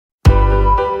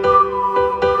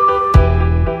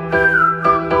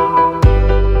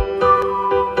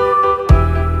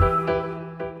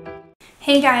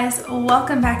Hey guys,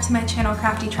 welcome back to my channel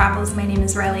Crafty Travels. My name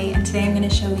is Riley and today I'm going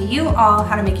to show you all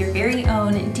how to make your very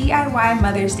own DIY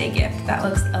Mother's Day gift that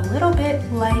looks a little bit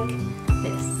like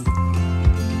this.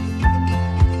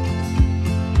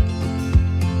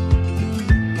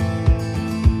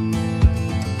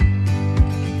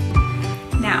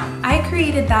 Now, I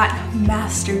created that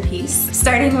masterpiece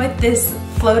starting with this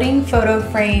floating photo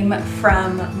frame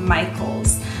from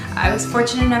Michaels. I was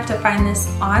fortunate enough to find this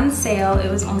on sale. It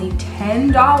was only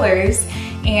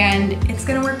 $10 and it's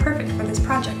gonna work perfect for this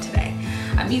project today.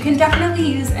 You can definitely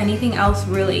use anything else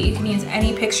really. You can use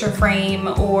any picture frame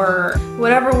or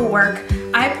whatever will work.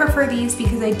 I prefer these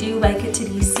because I do like it to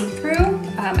be see-through.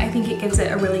 I think it gives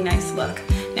it a really nice look.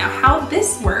 Now how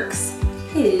this works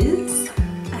is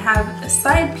I have a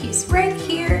side piece right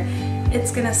here.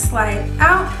 It's gonna slide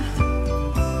out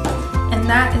and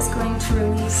that is going to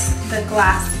release the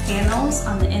glass panels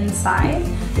on the inside.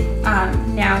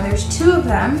 Now there's two of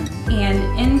them,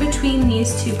 and in between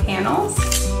these two panels,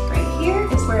 right here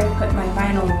is where I put my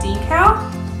vinyl decal.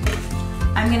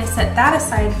 I'm gonna set that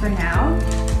aside for now.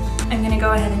 I'm gonna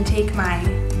go ahead and take my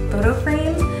photo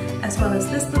frame, as well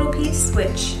as this little piece,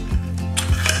 which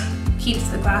keeps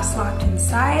the glass locked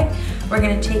inside. We're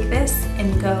gonna take this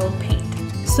and go paint.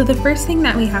 So the first thing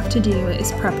that we have to do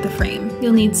is prep the frame.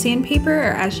 You'll need sandpaper,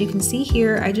 or as you can see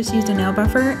here, I just used a nail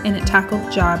buffer and it tackled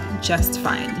the job just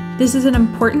fine. This is an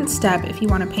important step if you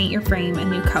want to paint your frame a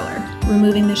new color.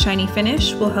 Removing the shiny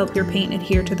finish will help your paint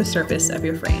adhere to the surface of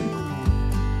your frame.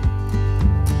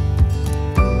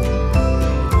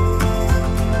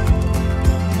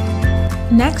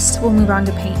 Next, we'll move on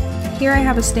to paint. Here I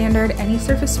have a standard Any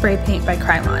Surface Spray Paint by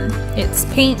Krylon. It's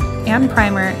paint and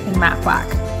primer in matte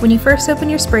black. When you first open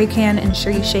your spray can,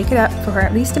 ensure you shake it up for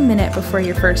at least a minute before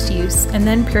your first use, and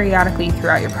then periodically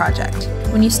throughout your project.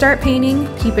 When you start painting,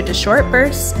 keep it to short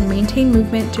bursts and maintain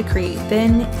movement to create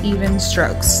thin, even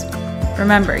strokes.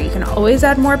 Remember, you can always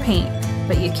add more paint,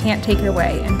 but you can't take it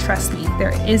away, and trust me,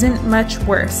 there isn't much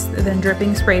worse than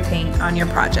dripping spray paint on your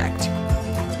project.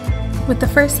 With the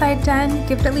first side done,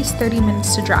 give it at least 30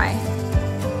 minutes to dry.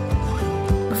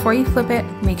 Before you flip it,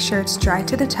 make sure it's dry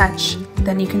to the touch,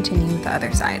 then you continue with the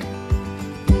other side.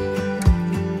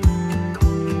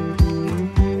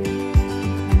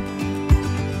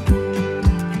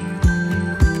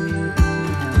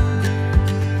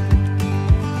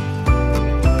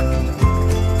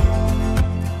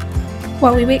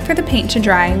 While we wait for the paint to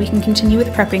dry, we can continue with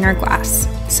prepping our glass.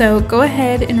 So go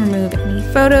ahead and remove any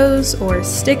photos or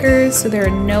stickers so there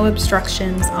are no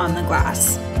obstructions on the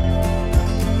glass.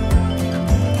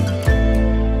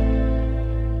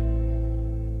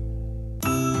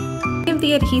 If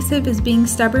the adhesive is being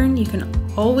stubborn, you can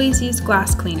always use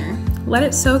glass cleaner. Let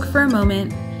it soak for a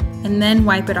moment and then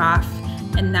wipe it off,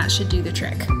 and that should do the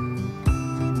trick.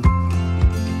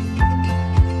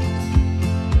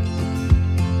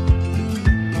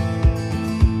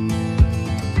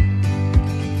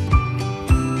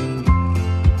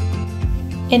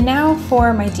 And now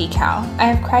for my decal. I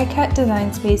have Cricut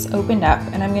Design Space opened up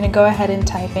and I'm gonna go ahead and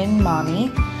type in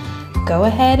Mommy. Go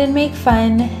ahead and make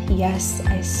fun. Yes,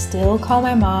 I still call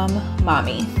my mom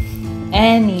Mommy.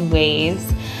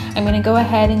 Anyways, I'm gonna go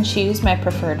ahead and choose my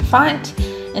preferred font,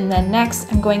 and then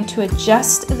next I'm going to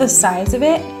adjust the size of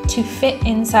it to fit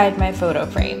inside my photo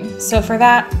frame. So for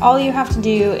that, all you have to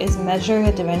do is measure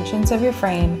the dimensions of your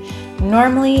frame.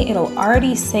 Normally, it'll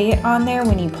already say it on there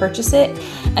when you purchase it,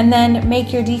 and then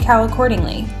make your decal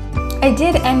accordingly. I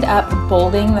did end up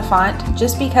bolding the font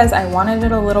just because I wanted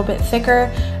it a little bit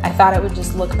thicker. I thought it would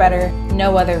just look better,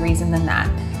 no other reason than that.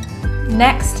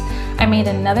 Next, I made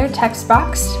another text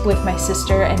box with my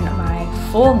sister and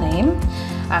my full name.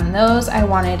 Those I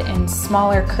wanted in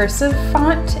smaller cursive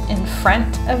font in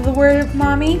front of the word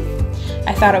Mommy.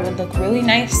 I thought it would look really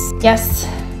nice. Yes,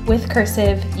 with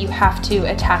cursive, you have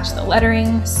to attach the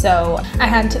lettering, so I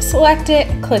had to select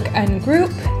it, click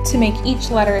Ungroup to make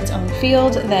each letter its own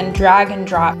field, then drag and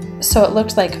drop so it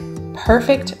looked like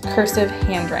perfect cursive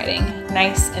handwriting,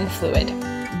 nice and fluid.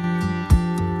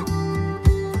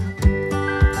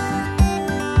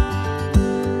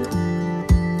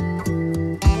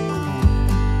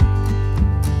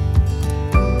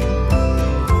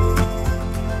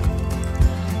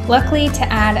 Luckily, to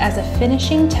add as a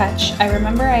finishing touch, I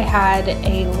remember I had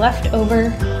a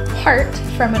leftover heart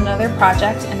from another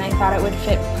project and I thought it would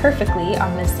fit perfectly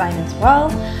on this sign as well.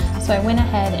 So I went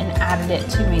ahead and added it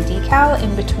to my decal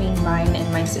in between mine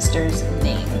and my sister's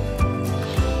name.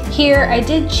 Here, I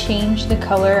did change the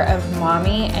color of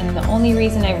Mommy, and the only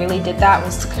reason I really did that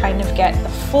was to kind of get the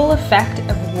full effect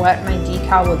of what my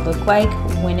decal would look like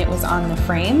when it was on the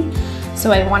frame.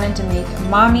 So I wanted to make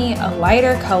Mommy a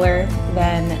lighter color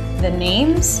than the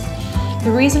names.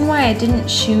 The reason why I didn't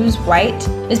choose white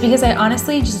is because I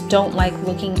honestly just don't like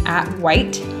looking at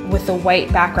white with the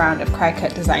white background of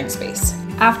Cricut Design Space.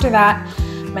 After that,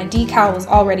 my decal was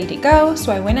all ready to go,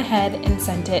 so I went ahead and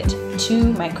sent it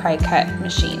to my Cricut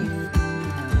machine.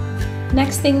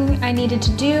 Next thing I needed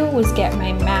to do was get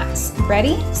my mats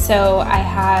ready. So I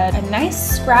had a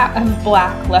nice scrap of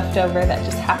black left over that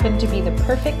just happened to be the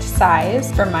perfect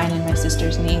size for mine and my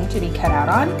sister's name to be cut out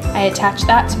on. I attached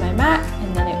that to my mat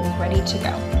and then it was ready to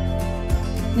go.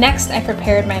 Next, I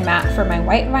prepared my mat for my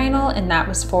white vinyl, and that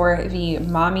was for the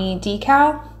Mommy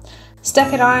decal.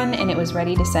 Stuck it on and it was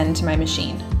ready to send to my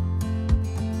machine.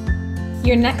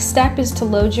 Your next step is to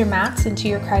load your mats into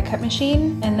your Cricut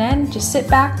machine, and then just sit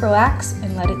back, relax,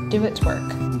 and let it do its work.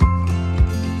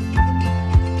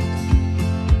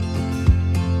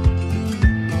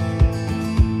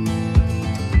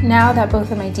 Now that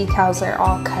both of my decals are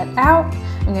all cut out,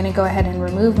 I'm going to go ahead and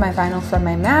remove my vinyl from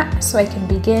my mat so I can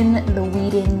begin the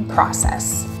weeding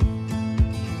process.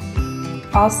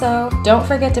 Also, don't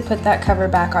forget to put that cover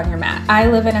back on your mat. I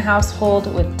live in a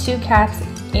household with 2 cats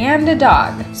and a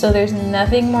dog, so there's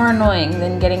nothing more annoying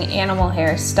than getting animal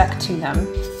hair stuck to them,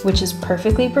 which is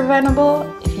perfectly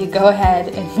preventable if you go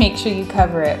ahead and make sure you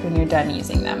cover it when you're done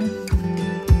using them.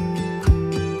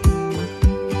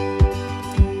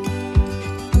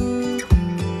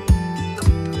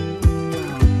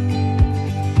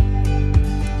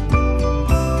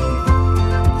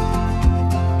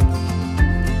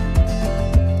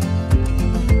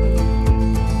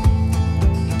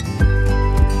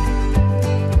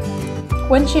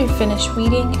 Once you've finished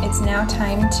weeding, it's now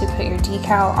time to put your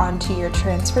decal onto your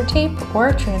transfer tape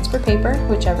or transfer paper,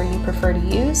 whichever you prefer to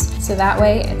use, so that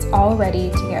way it's all ready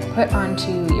to get put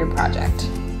onto your project.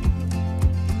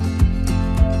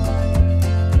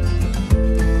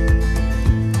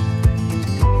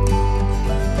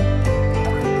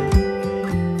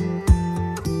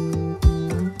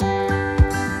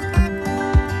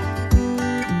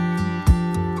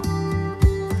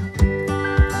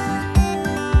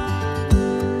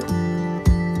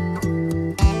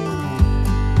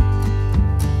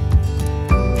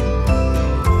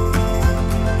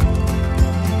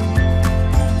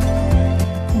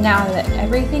 Now that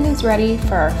everything is ready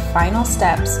for our final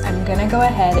steps, I'm gonna go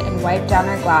ahead and wipe down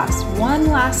our glass one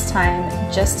last time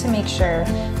just to make sure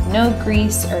no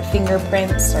grease or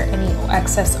fingerprints or any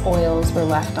excess oils were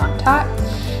left on top.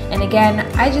 And again,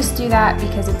 I just do that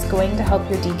because it's going to help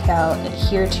your decal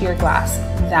adhere to your glass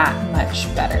that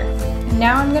much better.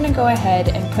 Now I'm gonna go ahead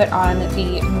and put on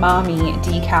the Mommy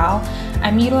decal.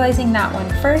 I'm utilizing that one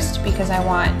first because I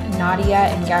want Nadia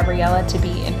and Gabriella to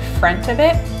be in front of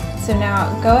it. So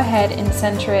now go ahead and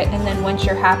center it, and then once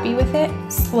you're happy with it,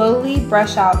 slowly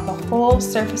brush out the whole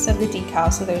surface of the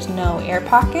decal so there's no air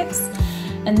pockets.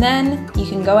 And then you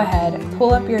can go ahead,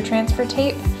 pull up your transfer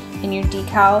tape, and your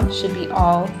decal should be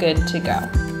all good to go.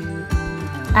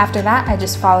 After that, I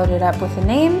just followed it up with the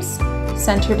names,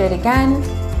 centered it again,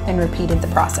 and repeated the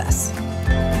process.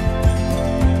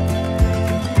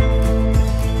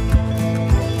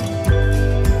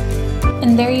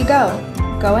 And there you go.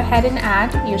 Go ahead and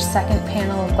add your second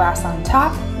panel of glass on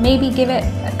top. Maybe give it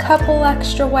a couple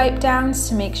extra wipe downs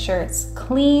to make sure it's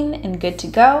clean and good to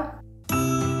go.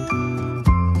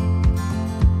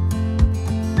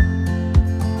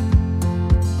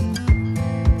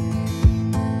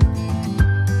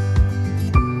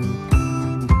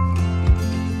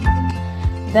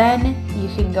 Then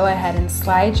you can go ahead and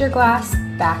slide your glass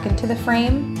back into the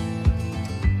frame.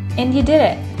 And you did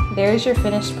it. There's your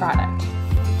finished product.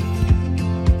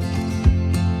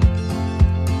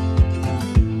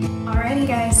 Alrighty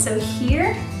guys, so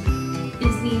here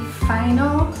is the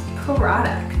final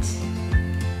product.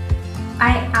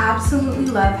 I absolutely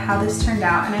love how this turned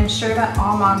out, and I'm sure that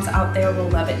all moms out there will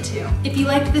love it too. If you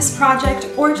liked this project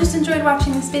or just enjoyed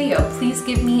watching this video, please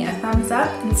give me a thumbs up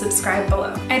and subscribe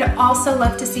below. I'd also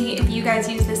love to see if you guys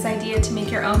use this idea to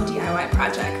make your own DIY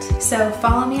project. So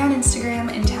follow me on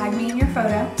Instagram and tag me in your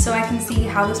photo so I can see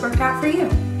how this worked out for you.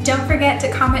 Don't forget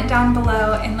to comment down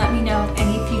below and let me know of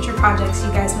any future projects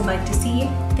you guys would like to see.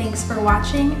 Thanks for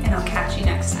watching, and I'll catch you next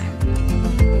time.